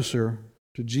far closer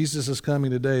to Jesus' coming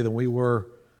today than we were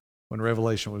when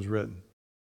Revelation was written.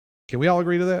 Can we all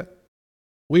agree to that?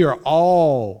 We are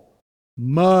all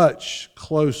much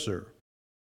closer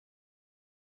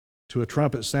to a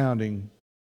trumpet sounding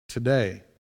today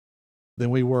than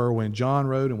we were when John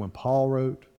wrote and when Paul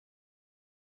wrote.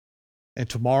 And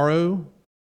tomorrow,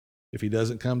 if he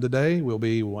doesn't come today, we'll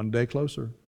be one day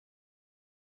closer.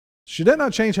 Should that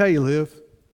not change how you live?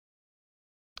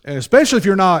 And especially if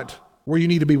you're not where you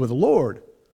need to be with the Lord.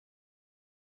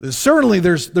 Certainly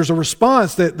there's a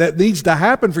response that needs to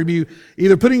happen from you,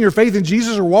 either putting your faith in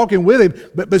Jesus or walking with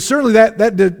Him, but certainly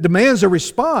that demands a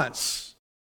response.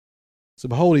 So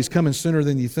behold, He's coming sooner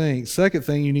than you think. Second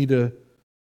thing you need to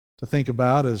think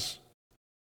about is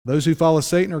those who follow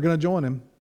Satan are going to join him.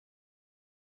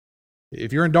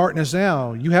 If you're in darkness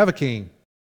now, you have a king.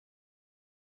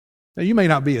 Now, you may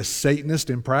not be a Satanist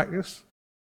in practice.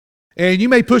 And you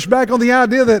may push back on the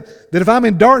idea that if I'm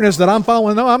in darkness that I'm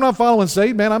following. No, I'm not following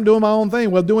Satan, man. I'm doing my own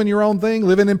thing. Well, doing your own thing,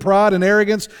 living in pride and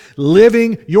arrogance,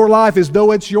 living your life as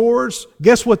though it's yours.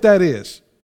 Guess what that is?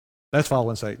 That's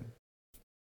following Satan.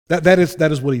 That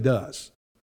is what he does.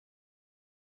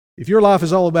 If your life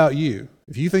is all about you,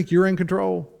 if you think you're in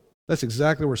control, that's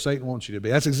exactly where Satan wants you to be.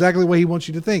 That's exactly the way he wants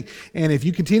you to think. And if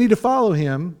you continue to follow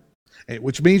him,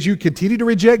 which means you continue to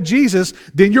reject Jesus,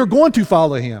 then you're going to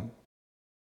follow him.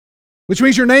 Which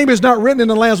means your name is not written in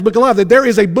the Lamb's Book of Life, that there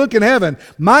is a book in heaven.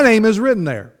 My name is written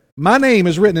there. My name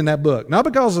is written in that book. Not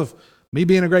because of me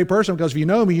being a great person, because if you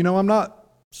know me, you know I'm not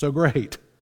so great.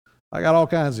 I got all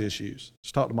kinds of issues.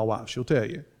 Just talk to my wife. She'll tell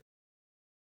you.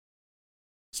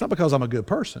 It's not because I'm a good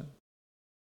person.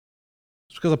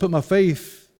 It's because I put my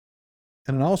faith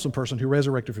in an awesome person who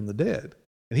resurrected from the dead.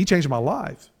 And he changed my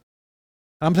life.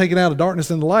 I'm taken out of darkness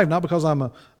into life, not because I'm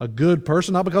a good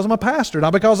person, not because I'm a pastor,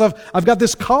 not because I've got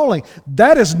this calling.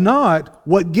 That is not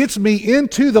what gets me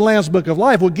into the Lamb's Book of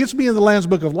Life. What gets me in the Lamb's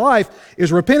Book of Life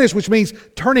is repentance, which means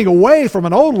turning away from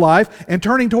an old life and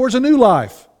turning towards a new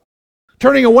life.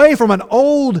 Turning away from an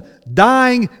old,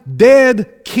 dying,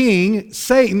 dead king,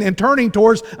 Satan, and turning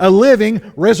towards a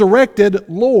living, resurrected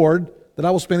Lord that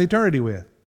I will spend eternity with.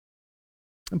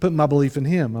 And putting my belief in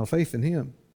him, my faith in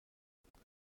him.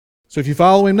 So if you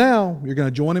follow him now, you're going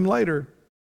to join him later.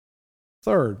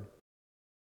 Third,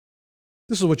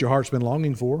 this is what your heart's been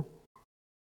longing for.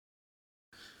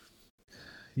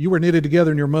 You were knitted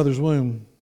together in your mother's womb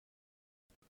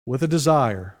with a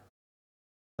desire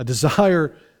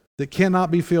that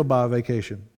cannot be filled by a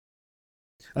vacation,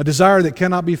 a desire that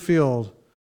cannot be filled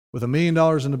with $1 million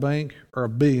in the bank or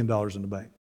 $1 billion in the bank.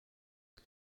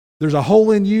 There's a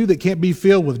hole in you that can't be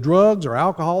filled with drugs or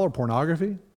alcohol or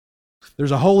pornography.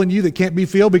 There's a hole in you that can't be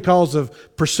filled because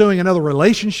of pursuing another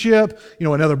relationship,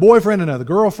 another boyfriend, another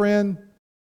girlfriend.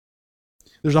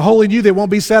 There's a hole in you that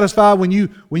won't be satisfied when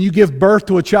you give birth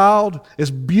to a child. As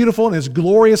beautiful and as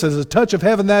glorious as a touch of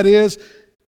heaven that is,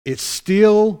 it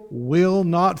still will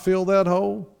not fill that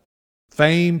hole.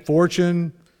 Fame,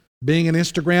 fortune, being an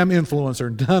Instagram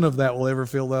influencer, none of that will ever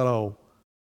fill that hole.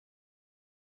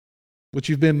 What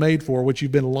you've been made for, what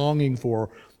you've been longing for,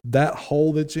 that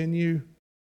hole that's in you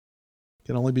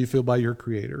can only be filled by your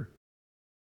Creator.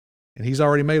 And he's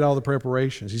already made all the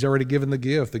preparations. He's already given the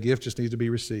gift. The gift just needs to be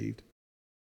received.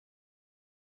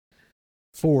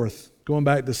 Fourth, going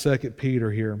back to 2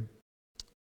 Peter here.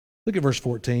 Look at verse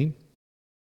 14.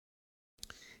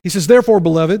 He says, therefore,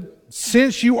 beloved,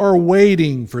 since you are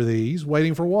waiting for these,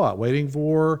 waiting for what? Waiting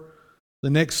for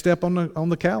the next step on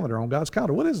the calendar, on God's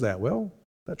calendar. What is that? Well,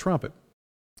 that trumpet.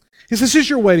 He says, since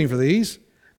you're waiting for these,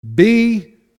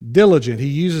 be diligent. He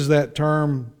uses that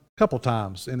term a couple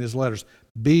times in his letters.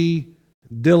 Be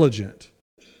diligent.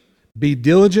 Be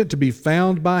diligent to be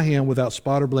found by him without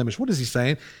spot or blemish. What is he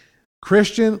saying?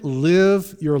 Christian,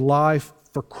 live your life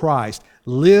for Christ.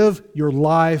 Live your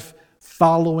life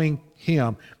following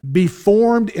Him. Be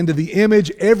formed into the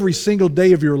image every single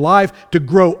day of your life to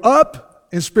grow up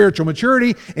in spiritual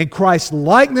maturity and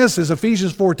Christ-likeness, as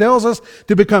Ephesians 4 tells us,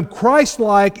 to become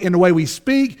Christ-like in the way we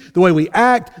speak, the way we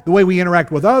act, the way we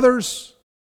interact with others.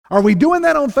 Are we doing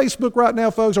that on Facebook right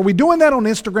now, folks? Are we doing that on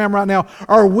Instagram right now?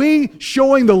 Are we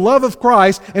showing the love of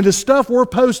Christ and the stuff we're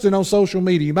posting on social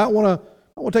media? You might want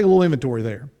to take a little inventory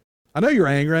there. I know you're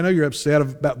angry. I know you're upset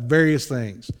about various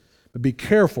things. But be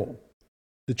careful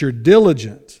that you're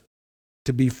diligent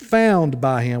to be found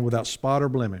by Him without spot or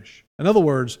blemish. In other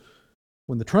words,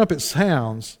 when the trumpet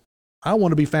sounds, I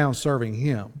want to be found serving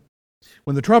Him.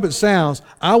 When the trumpet sounds,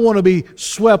 I want to be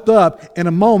swept up in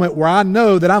a moment where I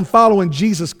know that I'm following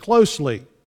Jesus closely.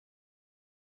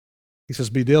 He says,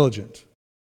 be diligent.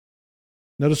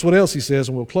 Notice what else He says,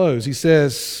 and we'll close. He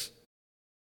says,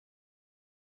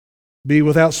 be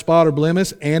without spot or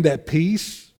blemish and at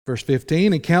peace. Verse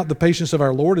 15, and count the patience of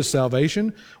our Lord as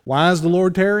salvation. Why is the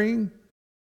Lord tarrying?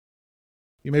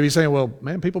 You may be saying, well,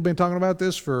 man, people have been talking about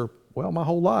this for, my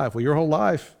whole life. Well, your whole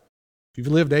life. If you've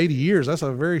lived 80 years, that's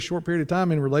a very short period of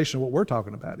time in relation to what we're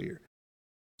talking about here.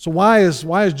 So why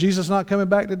is Jesus not coming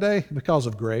back today? Because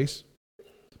of grace.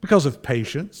 Because of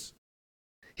patience.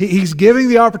 He's giving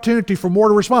the opportunity for more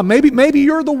to respond. Maybe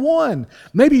you're the one.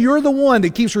 Maybe you're the one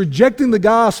that keeps rejecting the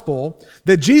gospel,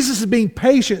 that Jesus is being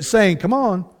patient, saying, come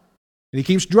on. And He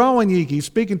keeps drawing you. He keeps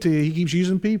speaking to you. He keeps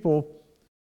using people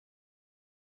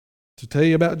to tell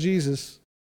you about Jesus.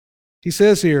 He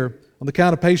says here, on the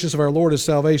count of patience of our Lord is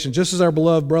salvation, just as our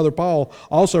beloved brother Paul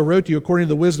also wrote to you according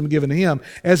to the wisdom given to him,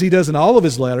 as he does in all of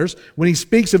his letters, when he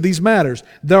speaks of these matters.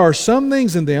 There are some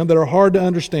things in them that are hard to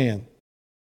understand.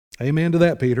 Amen to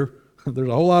that, Peter. There's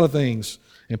a whole lot of things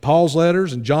in Paul's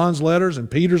letters and John's letters and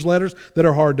Peter's letters that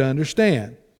are hard to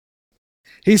understand.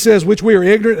 He says, which we are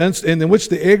ignorant, and in which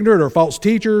the ignorant or false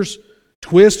teachers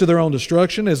twist to their own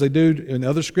destruction, as they do in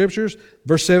other scriptures.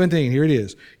 Verse 17, here it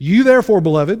is. You therefore,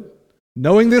 beloved,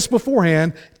 knowing this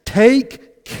beforehand,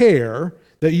 take care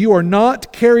that you are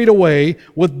not carried away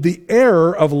with the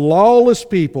error of lawless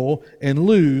people and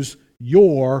lose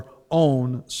your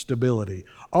own stability.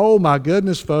 Oh my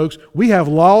goodness, folks, we have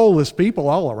lawless people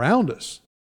all around us.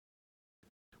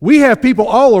 We have people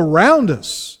all around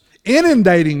us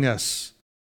inundating us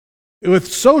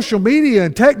with social media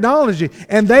and technology,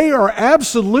 and they are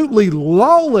absolutely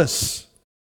lawless.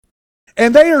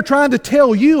 And they are trying to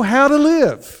tell you how to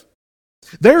live.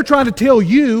 They're trying to tell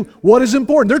you what is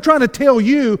important. They're trying to tell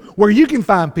you where you can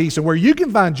find peace and where you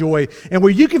can find joy and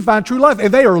where you can find true life.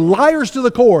 And they are liars to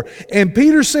the core. And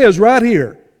Peter says right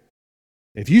here,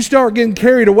 if you start getting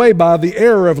carried away by the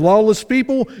error of lawless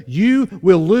people, you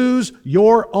will lose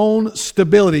your own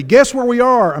stability. Guess where we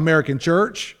are, American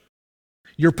church?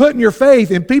 You're putting your faith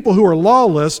in people who are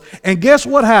lawless, and guess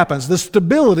what happens? The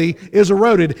stability is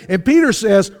eroded. And Peter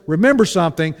says, remember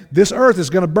something, this earth is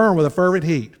going to burn with a fervent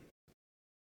heat.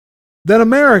 That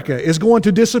America is going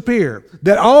to disappear.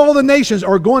 That all the nations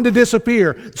are going to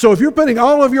disappear. So if you're putting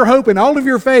all of your hope and all of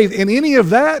your faith in any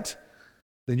of that,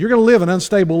 then you're going to live an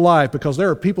unstable life, because there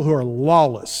are people who are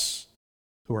lawless,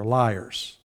 who are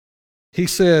liars. He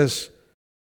says,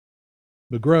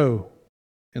 but grow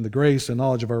in the grace and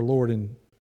knowledge of our Lord and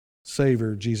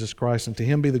Savior, Jesus Christ, and to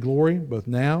Him be the glory, both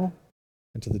now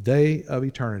and to the day of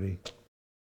eternity.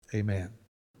 Amen.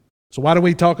 So why do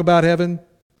we talk about heaven?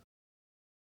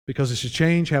 Because it should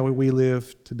change how we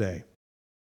live today.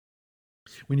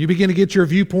 When you begin to get your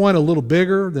viewpoint a little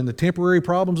bigger than the temporary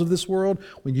problems of this world,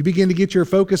 when you begin to get your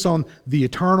focus on the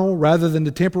eternal rather than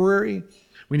the temporary,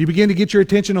 when you begin to get your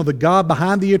attention on the God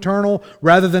behind the eternal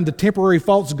rather than the temporary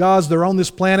false gods that are on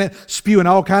this planet spewing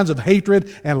all kinds of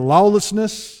hatred and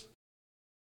lawlessness,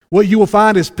 what you will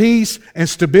find is peace and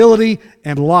stability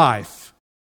and life.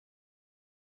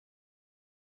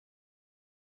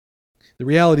 The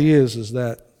reality is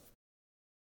that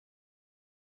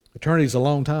eternity is a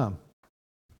long time.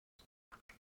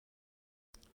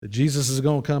 That Jesus is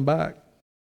going to come back.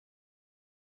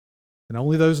 And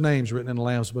only those names written in the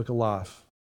Lamb's Book of Life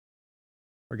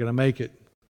are going to make it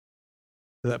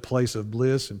to that place of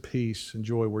bliss and peace and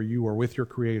joy where you are with your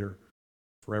Creator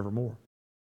forevermore.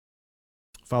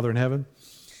 Father in heaven,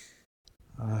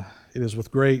 it is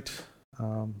with great,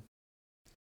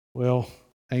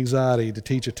 anxiety to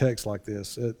teach a text like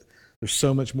this. There's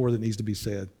so much more that needs to be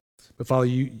said. But Father,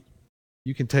 you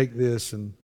can take this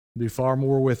and do far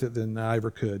more with it than I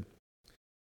ever could.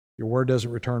 Your word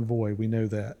doesn't return void. We know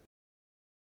that.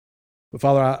 But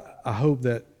Father, I hope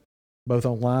that both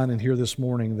online and here this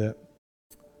morning that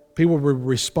people will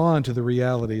respond to the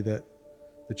reality that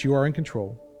you are in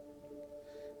control.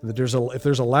 And that if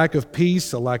there's a lack of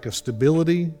peace, a lack of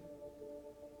stability,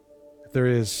 if if there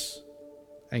is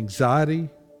anxiety,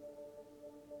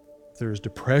 if there is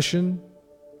depression,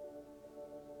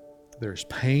 if there is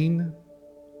pain,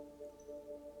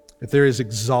 if there is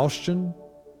exhaustion,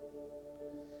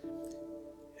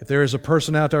 if there is a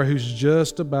person out there who's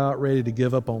just about ready to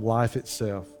give up on life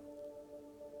itself,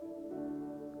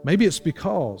 maybe it's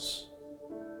because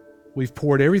we've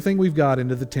poured everything we've got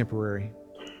into the temporary,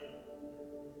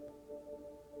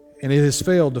 and it has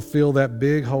failed to fill that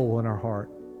big hole in our heart.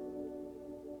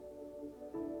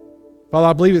 Father,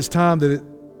 I believe it's time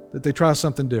that they try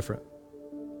something different.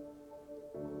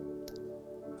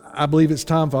 I believe it's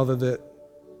time, Father, that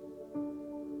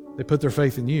they put their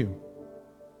faith in you.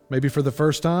 Maybe for the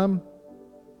first time,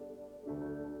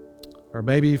 or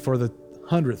maybe for the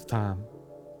 100th time.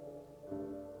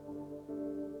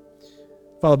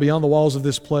 Father, beyond the walls of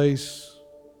this place,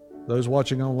 those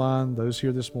watching online, those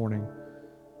here this morning,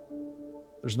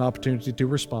 there's an opportunity to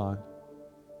respond.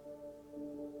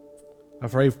 I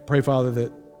pray, Father,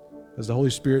 that as the Holy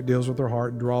Spirit deals with their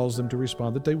heart and draws them to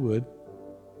respond, that they would.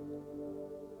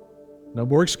 No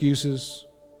more excuses.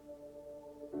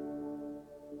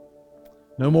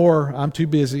 No more, I'm too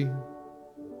busy.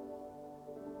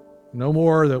 No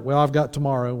more that, well, I've got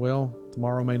tomorrow. Well,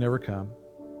 tomorrow may never come.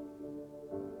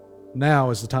 Now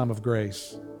is the time of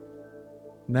grace.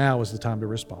 Now is the time to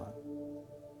respond.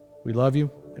 We love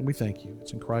you and we thank you.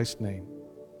 It's in Christ's name.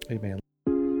 Amen.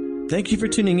 Thank you for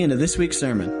tuning in to this week's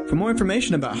sermon. For more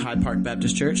information about Hyde Park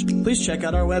Baptist Church, please check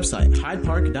out our website,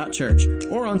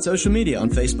 hydepark.church, or on social media on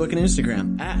Facebook and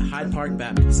Instagram @Hyde Park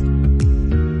Baptist.